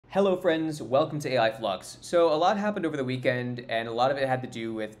Hello friends, welcome to AI Flux. So a lot happened over the weekend and a lot of it had to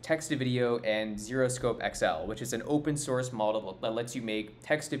do with Text2Video and Zeroscope XL, which is an open source model that lets you make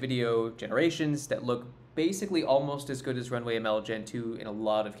text-to-video generations that look basically almost as good as Runway ML Gen 2 in a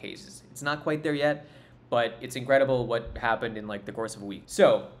lot of cases. It's not quite there yet, but it's incredible what happened in like the course of a week.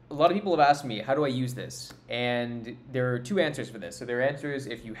 So a lot of people have asked me, how do I use this? And there are two answers for this. So there are answers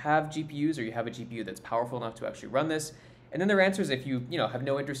if you have GPUs or you have a GPU that's powerful enough to actually run this. And then there are answers if you have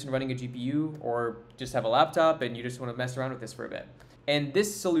no interest in running a GPU or just have a laptop and you just want to mess around with this for a bit. And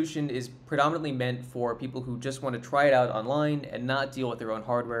this solution is predominantly meant for people who just want to try it out online and not deal with their own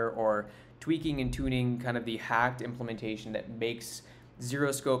hardware or tweaking and tuning kind of the hacked implementation that makes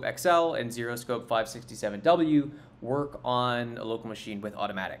Zeroscope XL and Zeroscope 567W work on a local machine with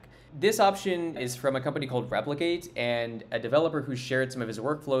automatic. This option is from a company called Replicate and a developer who shared some of his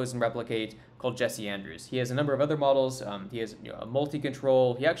workflows in Replicate called Jesse Andrews. He has a number of other models. He has a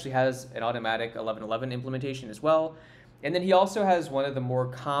multi-control. He actually has an automatic 1111 implementation as well. And then he also has one of the more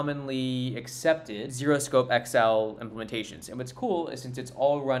commonly accepted Zeroscope XL implementations. And what's cool is since it's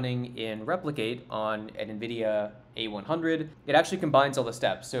all running in Replicate on an nVidia A100, it actually combines all the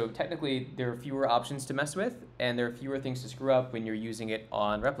steps. So technically there are fewer options to mess with and there are fewer things to screw up when you're using it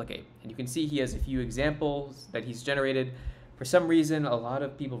on Replicate. And you can see he has a few examples that he's generated. For some reason, a lot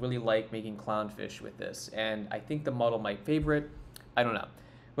of people really like making clownfish with this. And I think the model might favor it. I don't know.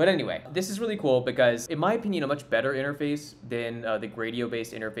 But anyway, this is really cool because, in my opinion, a much better interface than the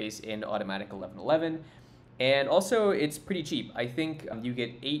Gradio-based interface in Automatic 1111. And also, it's pretty cheap. I think you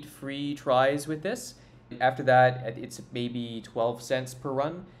get 8 free tries with this. After that, it's maybe 12 cents per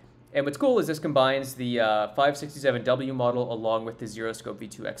run. And what's cool is this combines the 567W model along with the Zeroscope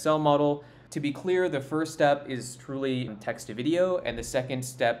V2 XL model. To be clear, the first step is truly text-to-video, and the second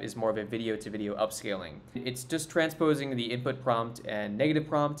step is more of a video-to-video upscaling. It's just transposing the input prompt and negative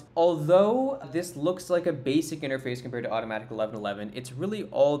prompt. Although this looks like a basic interface compared to Automatic 1111, it's really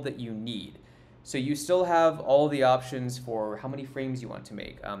all that you need. So you still have all the options for how many frames you want to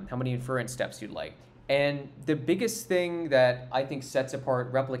make, how many inference steps you'd like. And the biggest thing that I think sets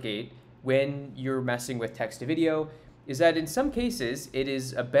apart Replicate when you're messing with text-to-video is that in some cases, it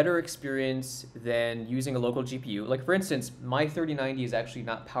is a better experience than using a local GPU. Like for instance, my 3090 is actually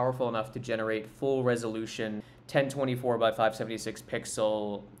not powerful enough to generate full resolution 1024 by 576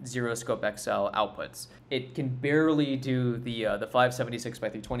 pixel Zeroscope XL outputs. It can barely do the 576 by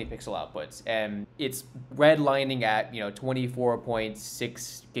 320 pixel outputs, and it's redlining at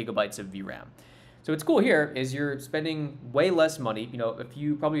 24.6 gigabytes of VRAM. So what's cool here is you're spending way less money,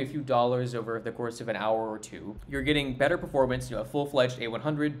 probably a few dollars over the course of an hour or two. You're getting better performance, a full-fledged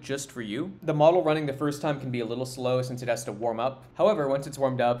A100 just for you. The model running the first time can be a little slow since it has to warm up. However, once it's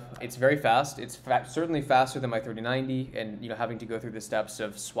warmed up, it's very fast. It's certainly faster than my 3090 and having to go through the steps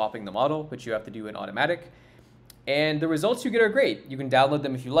of swapping the model, which you have to do in automatic. And the results you get are great. You can download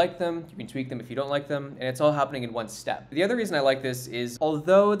them if you like them, you can tweak them if you don't like them, and it's all happening in one step. The other reason I like this is,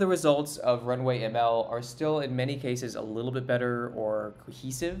 although the results of Runway ML are still in many cases a little bit better or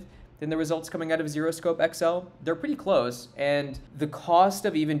cohesive than the results coming out of Zeroscope XL, they're pretty close, and the cost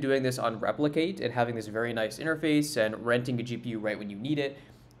of even doing this on Replicate and having this very nice interface and renting a GPU right when you need it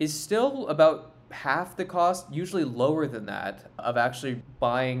is still about half the cost, usually lower than that, of actually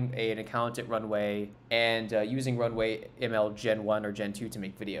buying an account at Runway and using Runway ML Gen 1 or Gen 2 to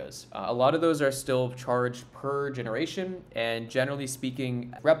make videos. A lot of those are still charged per generation, and generally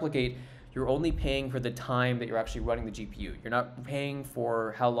speaking, Replicate, you're only paying for the time that you're actually running the GPU. You're not paying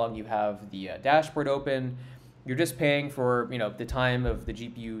for how long you have the dashboard open. You're just paying for the time of the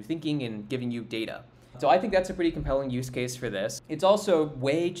GPU thinking and giving you data. So I think that's a pretty compelling use case for this. It's also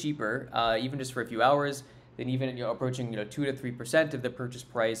way cheaper, even just for a few hours, than even approaching 2 to 3% of the purchase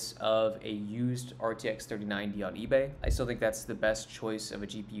price of a used RTX 3090 on eBay. I still think that's the best choice of a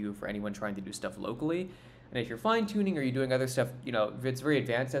GPU for anyone trying to do stuff locally. And if you're fine tuning or you're doing other stuff, if it's very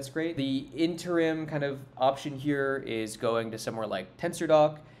advanced, that's great. The interim kind of option here is going to somewhere like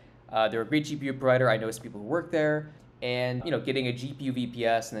TensorDock. They're a great GPU provider. I know some people who work there. And getting a GPU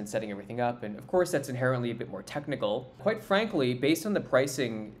VPS and then setting everything up. And of course, that's inherently a bit more technical. Quite frankly, based on the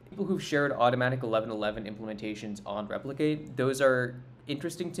pricing, people who've shared Automatic 1111 implementations on Replicate, those are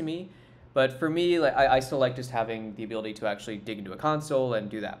interesting to me. But for me, I still like just having the ability to actually dig into a console and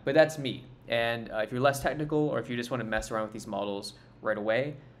do that. But that's me. And if you're less technical or if you just want to mess around with these models right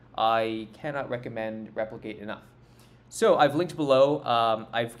away, I cannot recommend Replicate enough. So I've linked below.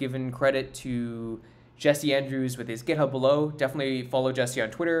 I've given credit to Jesse Andrews with his GitHub below. Definitely follow Jesse on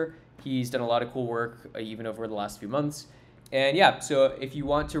Twitter. He's done a lot of cool work even over the last few months. And yeah, so if you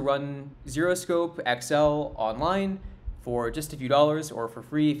want to run Zeroscope XL online, for just a few dollars, or for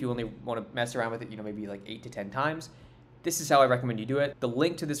free if you only want to mess around with it, maybe like 8 to 10 times. This is how I recommend you do it. The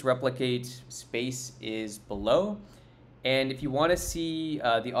link to this replicate space is below. And if you want to see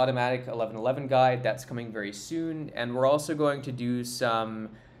the automatic 1111 guide, that's coming very soon. And we're also going to do some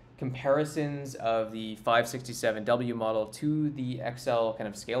comparisons of the 567W model to the XL kind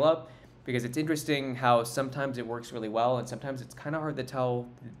of scale up, because it's interesting how sometimes it works really well and sometimes it's kind of hard to tell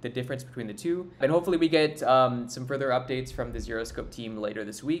the difference between the two. And hopefully we get some further updates from the Zeroscope team later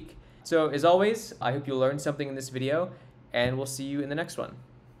this week. So as always, I hope you learned something in this video, and we'll see you in the next one.